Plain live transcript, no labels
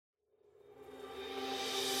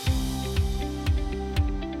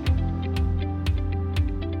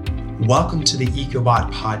Welcome to the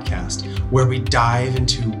EcoBot podcast, where we dive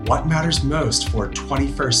into what matters most for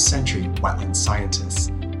 21st century wetland scientists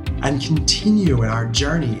and continue in our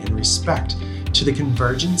journey in respect to the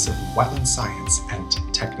convergence of wetland science and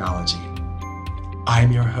technology.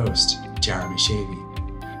 I'm your host, Jeremy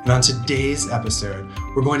Shavy, and on today's episode,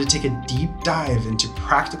 we're going to take a deep dive into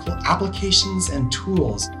practical applications and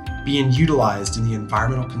tools being utilized in the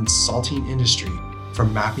environmental consulting industry for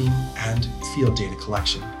mapping and field data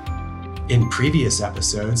collection. In previous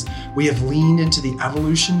episodes, we have leaned into the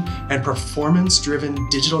evolution and performance-driven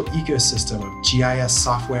digital ecosystem of GIS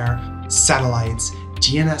software, satellites,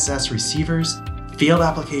 GNSS receivers, field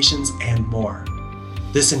applications, and more.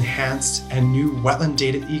 This enhanced and new wetland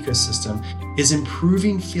data ecosystem is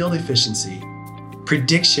improving field efficiency,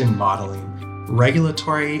 prediction modeling,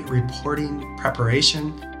 regulatory reporting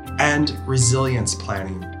preparation, and resilience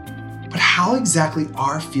planning. But how exactly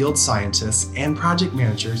are field scientists and project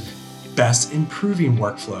managers best improving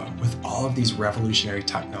workflow with all of these revolutionary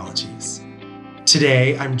technologies?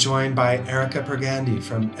 Today, I'm joined by Erica Pergandi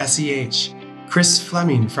from SEH, Chris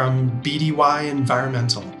Fleming from BDY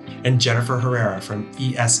Environmental, and Jennifer Herrera from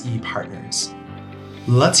ESE Partners.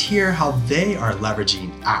 Let's hear how they are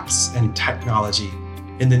leveraging apps and technology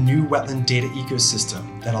in the new wetland data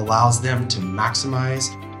ecosystem that allows them to maximize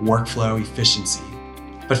workflow efficiency.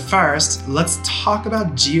 But first, let's talk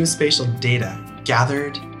about geospatial data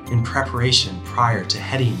gathered in preparation prior to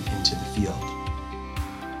heading into the field.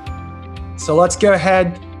 So let's go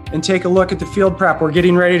ahead and take a look at the field prep. We're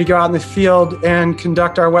getting ready to go out in the field and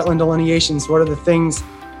conduct our wetland delineations. What are the things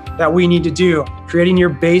that we need to do? Creating your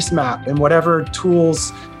base map and whatever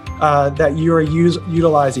tools that you are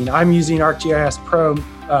utilizing. I'm using ArcGIS Pro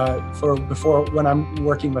when I'm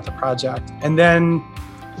working with a project. And then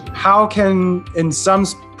how can, in some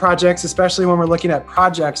projects, especially when we're looking at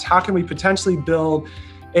projects, how can we potentially build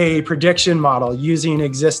a prediction model using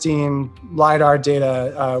existing LiDAR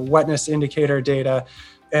data, wetness indicator data,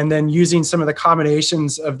 and then using some of the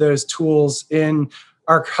combinations of those tools in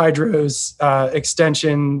ArcHydro's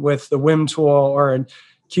extension with the WIM tool, or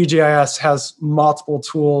QGIS has multiple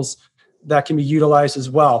tools that can be utilized as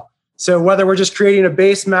well. So whether we're just creating a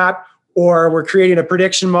base map or we're creating a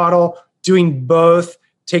prediction model, doing both,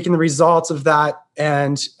 taking the results of that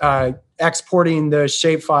and exporting those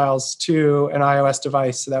shape files to an iOS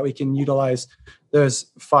device so that we can utilize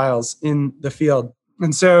those files in the field.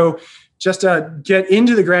 And so just to get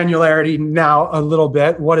into the granularity now a little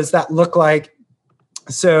bit, what does that look like?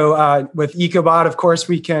 So with EcoBot, of course,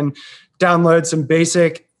 we can download some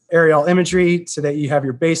basic aerial imagery so that you have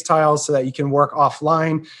your base tiles so that you can work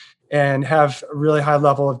offline and have a really high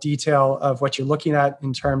level of detail of what you're looking at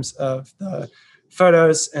in terms of the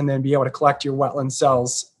photos, and then be able to collect your wetland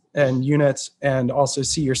cells and units and also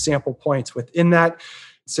see your sample points within that.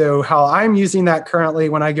 So how I'm using that currently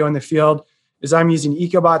when I go in the field is I'm using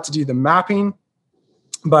EcoBot to do the mapping,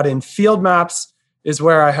 but in field maps is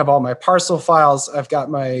where I have all my parcel files. I've got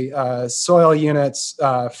my soil units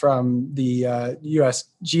from the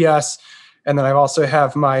USGS, and then I also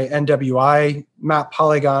have my NWI map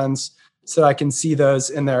polygons so I can see those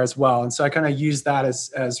in there as well. And so I kind of use that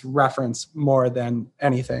as reference more than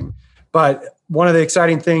anything. But one of the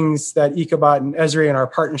exciting things that EcoBot and Esri and our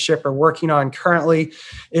partnership are working on currently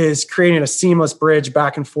is creating a seamless bridge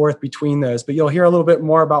back and forth between those. But you'll hear a little bit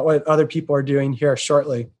more about what other people are doing here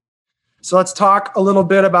shortly. So let's talk a little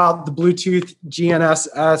bit about the Bluetooth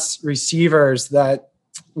GNSS receivers that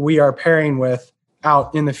we are pairing with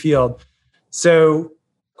out in the field. So,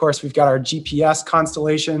 of course, we've got our GPS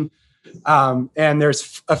constellation, and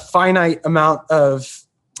there's a finite amount of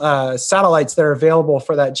satellites that are available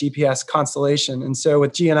for that GPS constellation. And so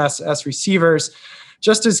with GNSS receivers,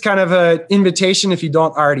 just as kind of an invitation, if you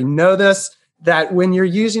don't already know this, that when you're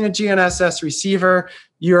using a GNSS receiver,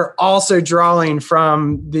 you're also drawing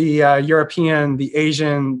from the European, the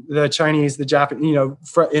Asian, the Chinese, the Japanese,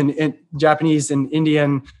 in Japanese and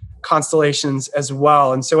Indian constellations as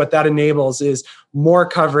well. And so what that enables is more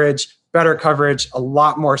coverage, better coverage, a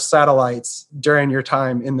lot more satellites during your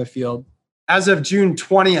time in the field. As of June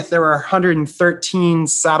 20th, there were 113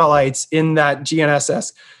 satellites in that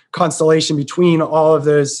GNSS constellation between all of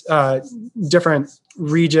those different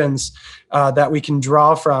regions that we can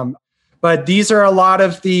draw from. But these are a lot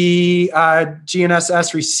of the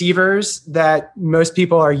GNSS receivers that most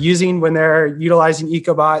people are using when they're utilizing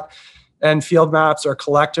EcoBot and field maps or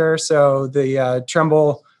collector. So the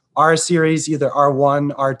Tremble R series, either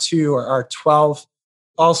R1, R2, or R12.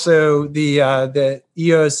 Also the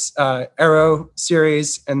EOS Aero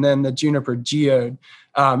series, and then the Juniper Geode.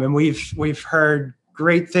 And we've heard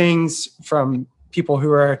great things from people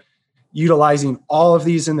who are utilizing all of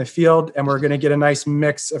these in the field. And we're going to get a nice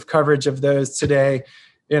mix of coverage of those today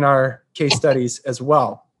in our case studies as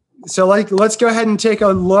well. So let's go ahead and take a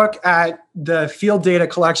look at the field data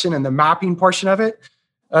collection and the mapping portion of it,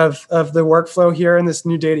 of the workflow here in this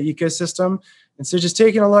new data ecosystem. And so just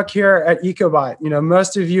taking a look here at Ecobot,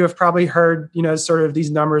 most of you have probably heard, sort of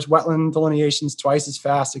these numbers, wetland delineations twice as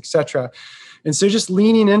fast, et cetera. And so just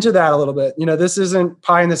leaning into that a little bit, this isn't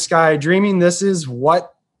pie in the sky dreaming. This is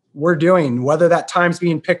what we're doing, whether that time's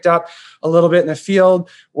being picked up a little bit in the field,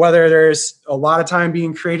 whether there's a lot of time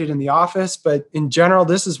being created in the office. But in general,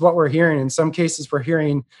 this is what we're hearing. In some cases, we're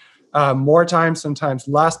hearing more time, sometimes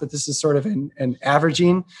less, but this is sort of an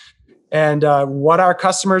averaging. And what our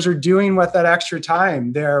customers are doing with that extra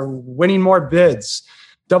time, they're winning more bids,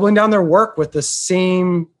 doubling down their work with the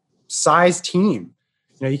same size team.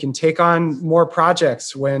 You can take on more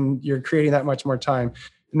projects when you're creating that much more time.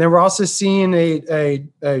 And then we're also seeing a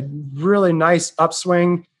really nice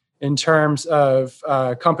upswing in terms of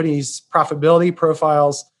companies' profitability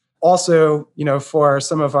profiles. Also, for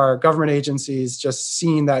some of our government agencies, just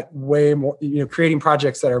seeing that way more, creating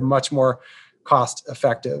projects that are much more cost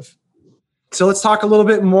effective. So let's talk a little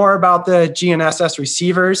bit more about the GNSS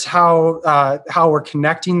receivers, how we're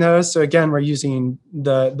connecting those. So again, we're using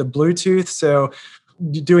the Bluetooth. So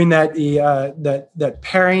doing that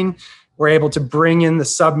pairing, we're able to bring in the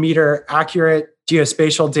sub-meter accurate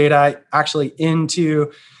geospatial data actually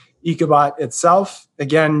into Ecobot itself.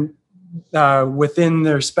 Again, within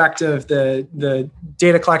the respect of the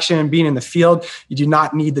data collection and being in the field, you do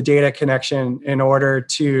not need the data connection in order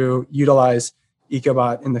to utilize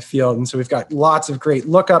Ecobot in the field. And so we've got lots of great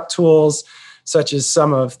lookup tools, such as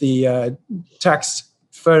some of the text,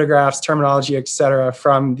 photographs, terminology, et cetera,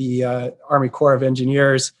 from the Army Corps of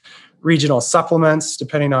Engineers, regional supplements,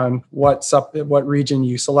 depending on what region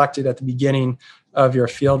you selected at the beginning of your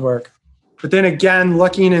field work. But then again,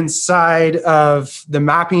 looking inside of the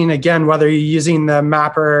mapping, again, whether you're using the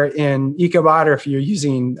mapper in Ecobot or if you're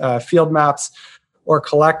using field maps or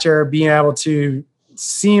collector, being able to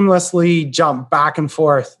seamlessly jump back and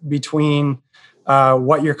forth between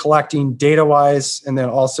what you're collecting data-wise and then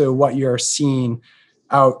also what you're seeing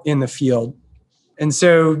out in the field. And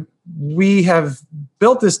so we have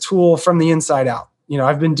built this tool from the inside out.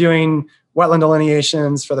 I've been doing wetland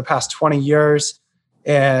delineations for the past 20 years,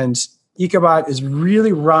 and Ecobot is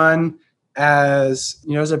really run as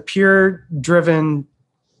a peer-driven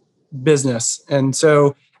business. And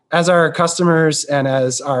so as our customers and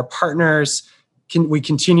as our partners, we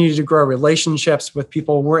continue to grow relationships with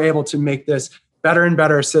people, we're able to make this better and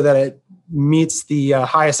better so that it meets the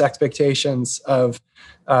highest expectations of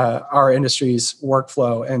our industry's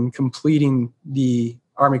workflow and completing the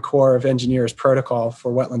Army Corps of Engineers protocol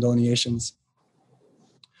for wetland delineations.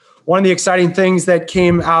 One of the exciting things that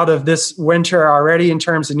came out of this winter already in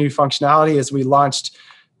terms of new functionality is we launched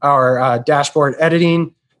our dashboard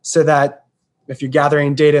editing so that if you're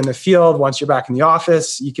gathering data in the field, once you're back in the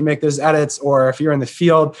office, you can make those edits. Or if you're in the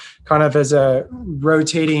field, kind of as a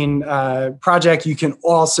rotating project, you can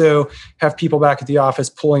also have people back at the office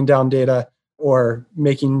pulling down data or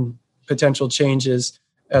making potential changes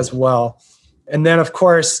as well. And then, of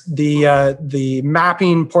course, the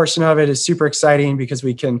mapping portion of it is super exciting because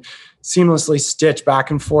we can seamlessly stitch back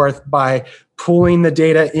and forth by pulling the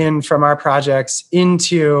data in from our projects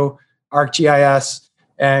into ArcGIS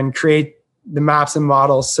and create the maps and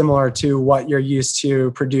models similar to what you're used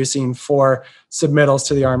to producing for submittals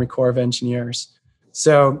to the Army Corps of Engineers.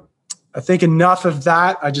 So I think enough of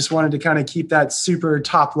that. I just wanted to kind of keep that super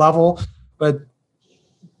top level, but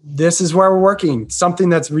this is where we're working. Something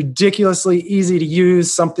that's ridiculously easy to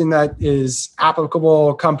use, something that is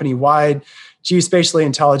applicable company-wide, geospatially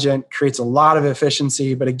intelligent, creates a lot of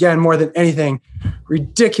efficiency, but again, more than anything,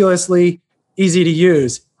 ridiculously easy to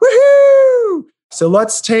use. Woohoo! So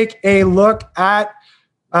let's take a look at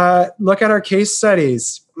our case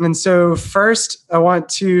studies. And so first, I want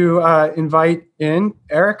to invite in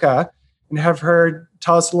Erica and have her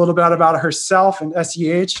tell us a little bit about herself and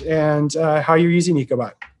SEH and how you're using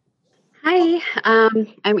Ecobot. Hi,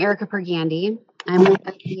 I'm Erica Pergandy. I'm with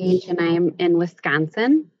SEH and I'm in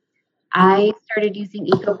Wisconsin. I started using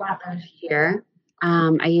Ecobot last year.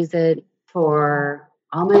 I use it for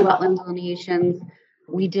all my wetland delineations.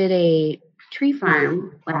 We did a tree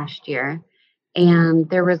farm last year, and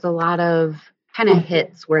there was a lot of kind of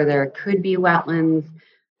hits where there could be wetlands.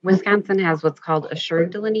 Wisconsin has what's called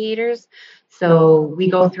assured delineators. So we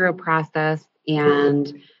go through a process,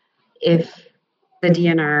 and if the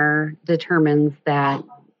DNR determines that,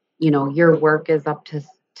 your work is up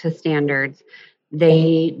to standards,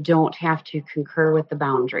 they don't have to concur with the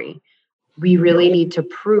boundary. we really need to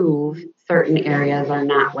prove certain areas are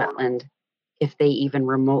not wetland if they even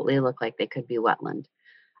remotely look like they could be wetland.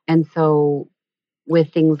 And so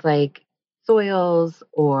with things like soils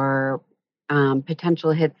or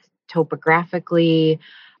potential hits topographically,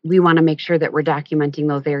 we want to make sure that we're documenting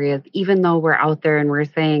those areas, even though we're out there and we're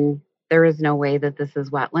saying there is no way that this is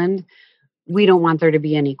wetland. We don't want there to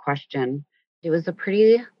be any question. It was a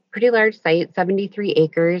pretty large site, 73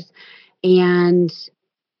 acres, and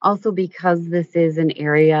also because this is an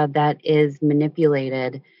area that is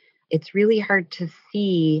manipulated, it's really hard to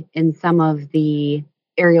see in some of the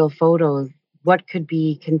aerial photos what could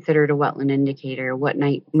be considered a wetland indicator, what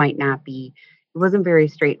might not be. It wasn't very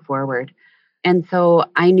straightforward. And so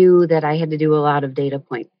I knew that I had to do a lot of data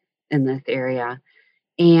points in this area.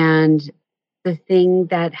 And the thing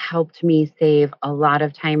that helped me save a lot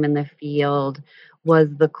of time in the field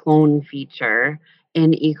was the clone feature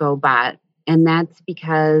in EcoBot. And that's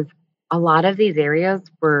because a lot of these areas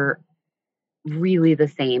were really the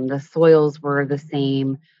same. The soils were the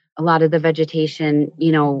same. A lot of the vegetation,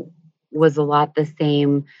 was a lot the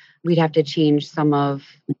same. We'd have to change some of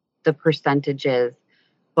the percentages,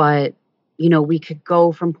 but, we could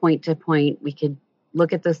go from point to point. We could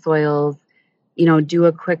look at the soils, do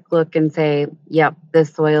a quick look and say, yep,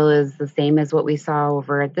 this soil is the same as what we saw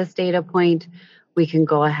over at this data point. We can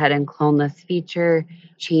go ahead and clone this feature,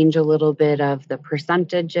 change a little bit of the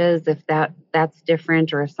percentages if that's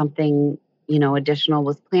different or if something, additional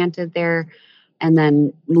was planted there, and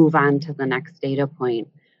then move on to the next data point.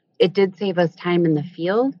 It did save us time in the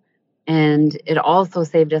field, and it also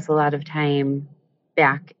saved us a lot of time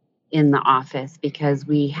back in the office because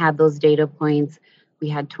we had those data points. We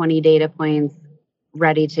had 20 data points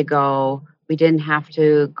ready to go. We didn't have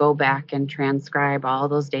to go back and transcribe all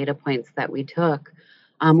those data points that we took,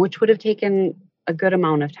 which would have taken a good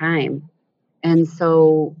amount of time. And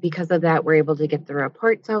so because of that, we're able to get the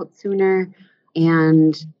reports out sooner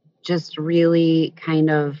and just really kind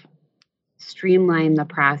of streamline the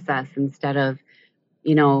process instead of,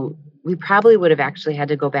 we probably would have actually had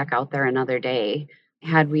to go back out there another day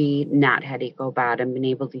had we not had EcoBot and been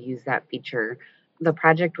able to use that feature. The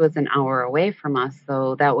project was an hour away from us,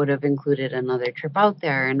 so that would have included another trip out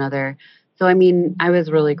there, So, I was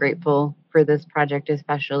really grateful for this project,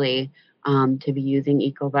 especially to be using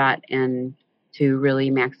EcoBot and to really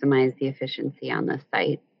maximize the efficiency on this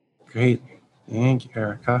site. Great. Thank you,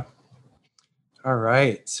 Erica. All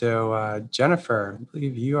right. So, Jennifer, I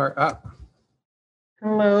believe you are up.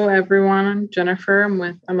 Hello, everyone. I'm Jennifer.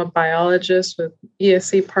 I'm a biologist with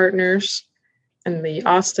ESC Partners in the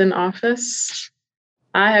Austin office.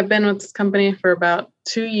 I have been with this company for about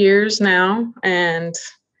 2 years now, and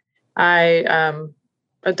I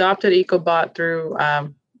adopted EcoBot through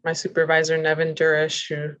my supervisor, Nevin Durish,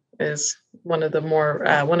 who is one of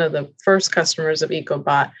the first customers of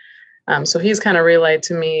EcoBot. So he's kind of relayed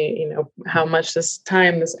to me, how much this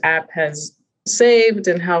app has saved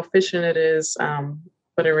and how efficient it is.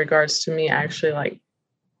 But in regards to me actually like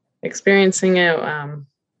experiencing it,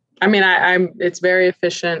 it's very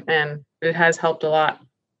efficient and it has helped a lot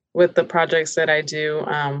with the projects that I do.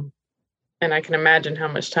 And I can imagine how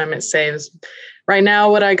much time it saves. Right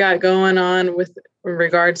now, what I got going on with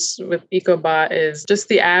EcoBot is just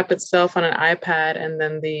the app itself on an iPad and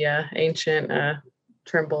then the ancient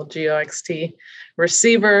Trimble GeoXT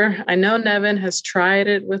receiver. I know Nevin has tried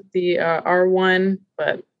it with the R1,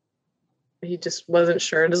 but he just wasn't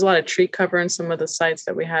sure. There's a lot of tree cover in some of the sites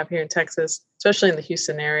that we have here in Texas, especially in the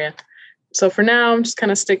Houston area. So for now, I'm just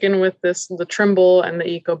kind of sticking with the Trimble and the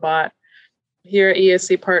EcoBot. Here at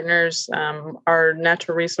ESC Partners, our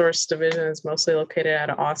natural resource division is mostly located out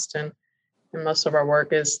of Austin, and most of our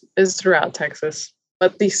work is throughout Texas.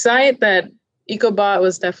 But the site that EcoBot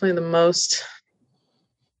was definitely the most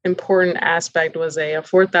important aspect was a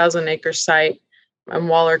 4,000 acre site in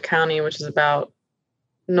Waller County, which is about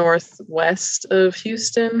northwest of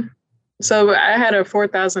Houston. So I had a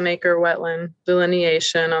 4,000 acre wetland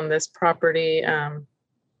delineation on this property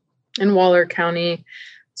in Waller County.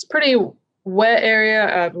 It's a pretty wet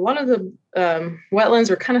area. A lot of the wetlands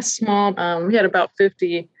were kind of small. We had about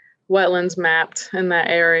 50 wetlands mapped in that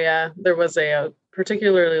area. There was a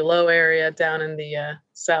particularly low area down in the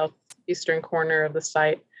southeastern corner of the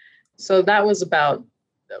site. So that was about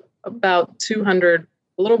 200,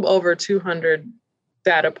 a little over 200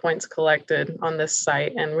 data points collected on this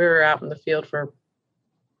site. And we were out in the field for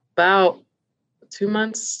about 2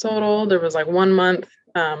 months total. There was like 1 month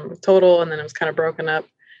total, and then it was kind of broken up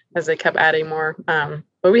as they kept adding more.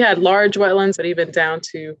 But we had large wetlands, but even down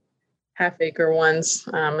to half-acre ones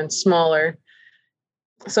and smaller.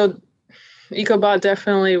 So EcoBot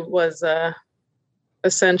definitely was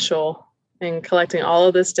essential and collecting all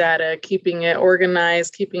of this data, keeping it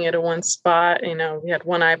organized, keeping it in one spot. We had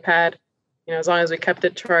one iPad, as long as we kept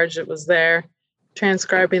it charged, it was there.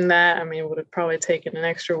 Transcribing that, it would have probably taken an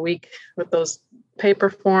extra week with those paper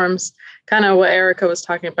forms, kind of what Erica was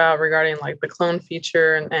talking about regarding like the clone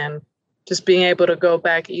feature and just being able to go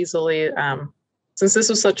back easily. Since this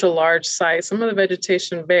was such a large site, some of the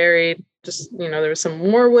vegetation varied. Just, there was some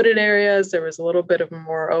more wooded areas. There was a little bit of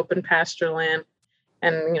more open pasture land.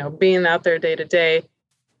 And, being out there day to day,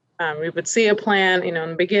 we would see a plant, in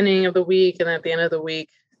the beginning of the week, and then at the end of the week,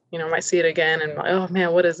 might see it again and, oh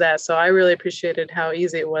man, what is that? So I really appreciated how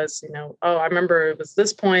easy it was, oh, I remember it was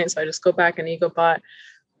this point. So I just go back in EcoBot,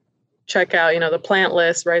 check out, the plant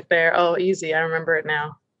list right there. Oh, easy. I remember it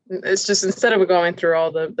now. It's just, instead of going through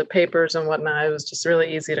all the papers and whatnot, it was just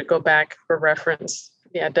really easy to go back for reference.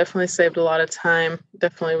 Yeah, definitely saved a lot of time.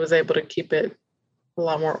 Definitely was able to keep it a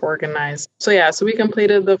lot more organized. So we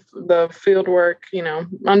completed the field work,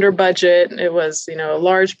 under budget. It was, a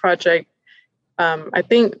large project. I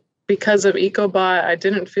think because of EcoBot, I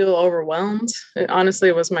didn't feel overwhelmed. Honestly,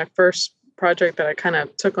 it was my first project that I kind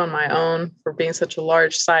of took on my own for being such a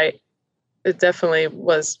large site. It definitely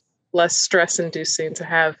was less stress inducing to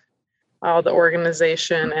have all the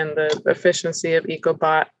organization and the efficiency of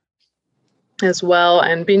EcoBot as well.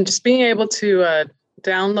 And being able to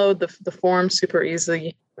download the form super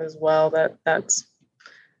easily as well. That's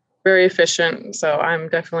very efficient. So I'm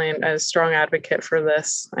definitely a strong advocate for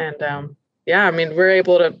this. And we're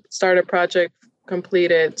able to start a project,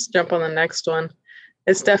 complete it, jump on the next one.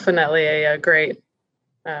 It's definitely a great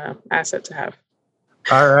asset to have.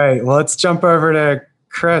 All right. Well, let's jump over to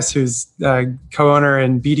Chris, who's co-owner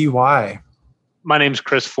in BDY. My name's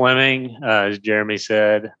Chris Fleming, as Jeremy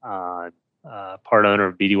said, part owner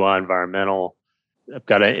of BDY Environmental. I've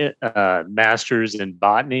got a master's in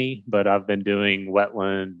botany, but I've been doing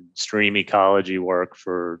wetland stream ecology work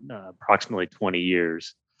for approximately 20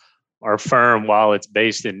 years. Our firm, while it's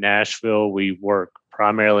based in Nashville, we work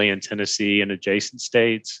primarily in Tennessee and adjacent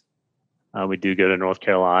states. We do go to North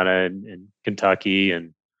Carolina and Kentucky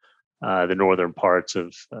and the northern parts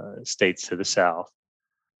of states to the south.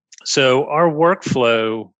 So our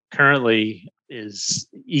workflow currently is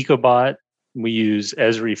EcoBot. We use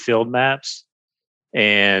Esri field maps.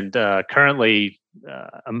 And currently,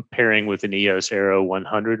 I'm pairing with an EOS Aero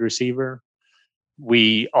 100 receiver.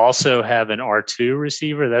 We also have an R2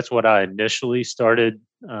 receiver. That's what I initially started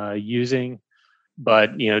using.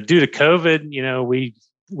 But due to COVID,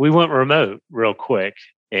 we went remote real quick,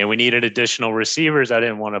 and we needed additional receivers. I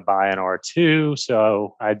didn't want to buy an R2,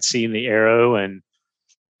 so I'd seen the Aero, and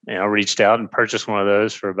I reached out and purchased one of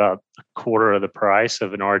those for about a quarter of the price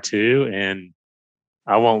of an R2, and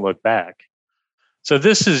I won't look back. So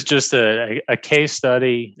this is just a case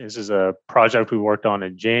study. This is a project we worked on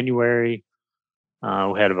in January.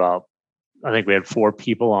 We had I think we had 4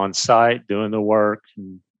 people on site doing the work.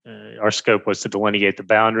 And, our scope was to delineate the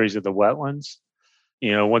boundaries of the wetlands.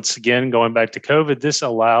 Once again, going back to COVID, this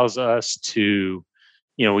allows us to,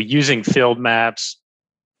 using field maps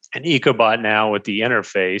and EcoBot now with the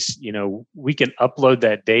interface, we can upload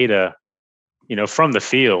that data from the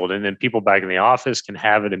field, and then people back in the office can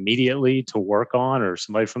have it immediately to work on, or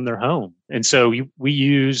somebody from their home. And so we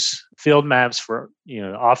use field maps for,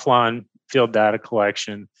 offline field data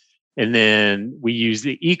collection. And then we use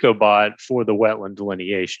the EcoBot for the wetland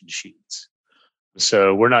delineation sheets.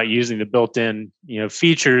 So we're not using the built-in,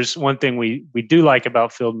 features. One thing we do like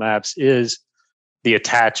about field maps is the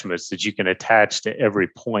attachments that you can attach to every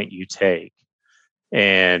point you take.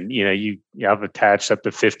 And, you have attached up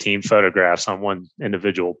to 15 photographs on one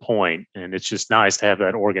individual point. And it's just nice to have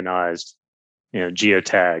that organized,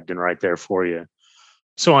 geotagged and right there for you.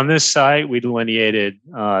 So on this site, we delineated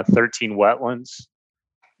 13 wetlands,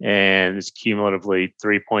 and it's cumulatively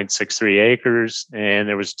 3.63 acres. And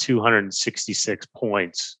there was 266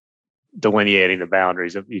 points delineating the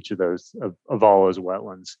boundaries of each of those, of all those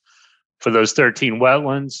wetlands. For those 13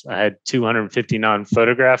 wetlands, I had 259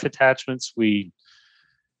 photograph attachments. We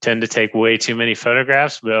tend to take way too many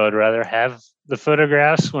photographs, but I would rather have the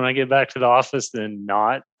photographs when I get back to the office than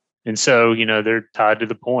not. And so, they're tied to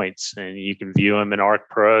the points, and you can view them in Arc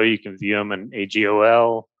Pro, you can view them in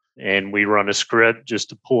AGOL, and we run a script just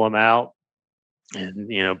to pull them out and,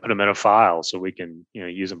 put them in a file so we can,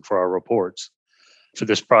 use them for our reports. For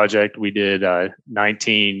this project, we did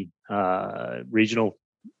 19 regional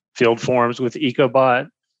field forms with EcoBot.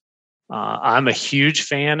 I'm a huge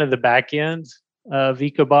fan of the back end of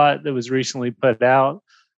EcoBot that was recently put out.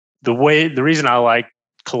 The reason I like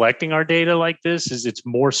collecting our data like this is it's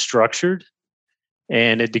more structured,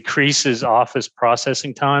 and it decreases office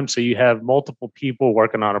processing time. So you have multiple people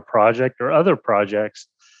working on a project or other projects,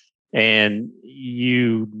 and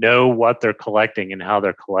you know what they're collecting and how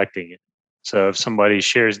they're collecting it. So if somebody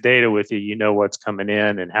shares data with you, you know what's coming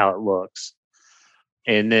in and how it looks.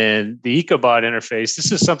 And then the EcoBot interface,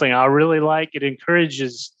 this is something I really like. It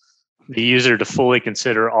encourages the user to fully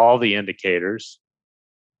consider all the indicators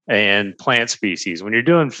and plant species. When you're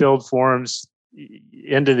doing field forms,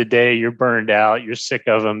 end of the day, you're burned out, you're sick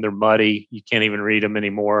of them, they're muddy, you can't even read them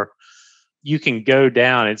anymore. You can go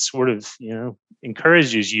down, it sort of,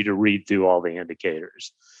 encourages you to read through all the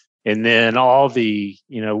indicators. And then all the,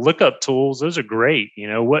 lookup tools, those are great.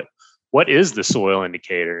 What is the soil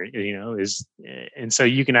indicator? And so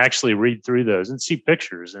you can actually read through those and see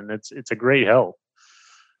pictures, and it's a great help,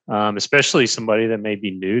 especially somebody that may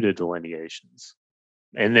be new to delineations.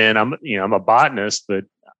 And then I'm a botanist, but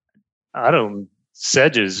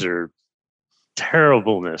sedges are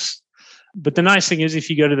terribleness. But the nice thing is, if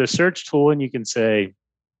you go to the search tool and you can say,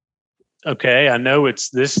 okay, I know it's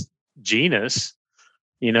this genus,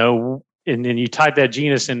 and then you type that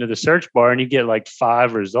genus into the search bar and you get like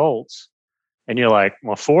 5 results. And you're like,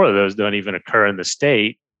 well, 4 of those don't even occur in the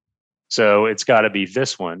state. So it's got to be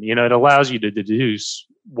this one. It allows you to deduce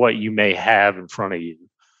what you may have in front of you.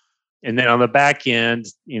 And then on the back end,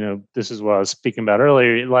 this is what I was speaking about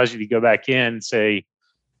earlier. It allows you to go back in and say,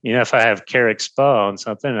 if I have Carrick Spa on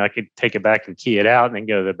something, I could take it back and key it out and then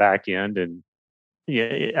go to the back end and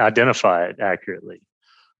identify it accurately.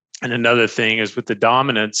 And another thing is with the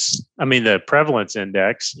the prevalence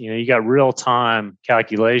index, you got real time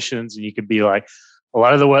calculations, and you could be like, a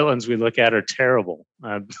lot of the wetlands we look at are terrible.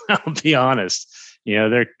 I'll be honest.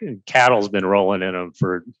 Their cattle's been rolling in them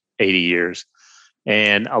for 80 years.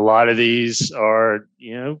 And a lot of these are,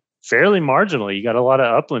 fairly marginal. You got a lot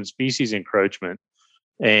of upland species encroachment.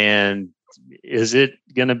 And is it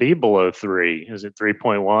going to be below 3? Is it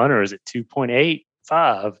 3.1 or is it 2.85?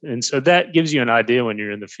 And so that gives you an idea when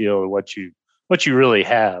you're in the field of what you really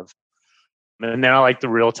have. And then I like the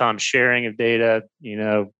real-time sharing of data.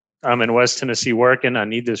 I'm in West Tennessee working. I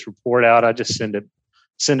need this report out. I just send it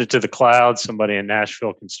to the cloud. Somebody in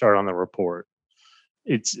Nashville can start on the report.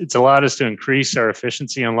 It's allowed us to increase our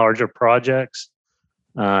efficiency on larger projects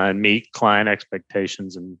and meet client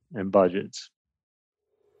expectations and budgets.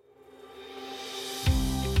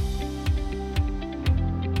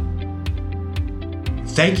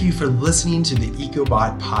 Thank you for listening to the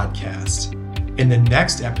EcoBot podcast. In the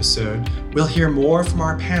next episode, we'll hear more from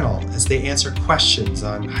our panel as they answer questions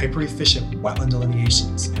on hyper-efficient wetland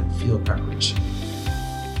delineations and field preparation.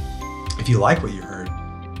 If you like what you heard,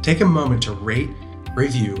 take a moment to rate,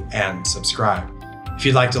 review, and subscribe. If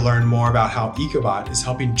you'd like to learn more about how EcoBot is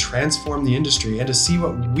helping transform the industry and to see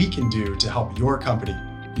what we can do to help your company,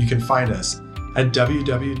 you can find us at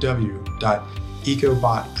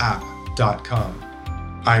www.ecobotapp.com.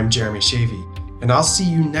 I'm Jeremy Shavy, and I'll see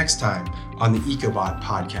you next time on the EcoBot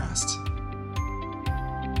podcast.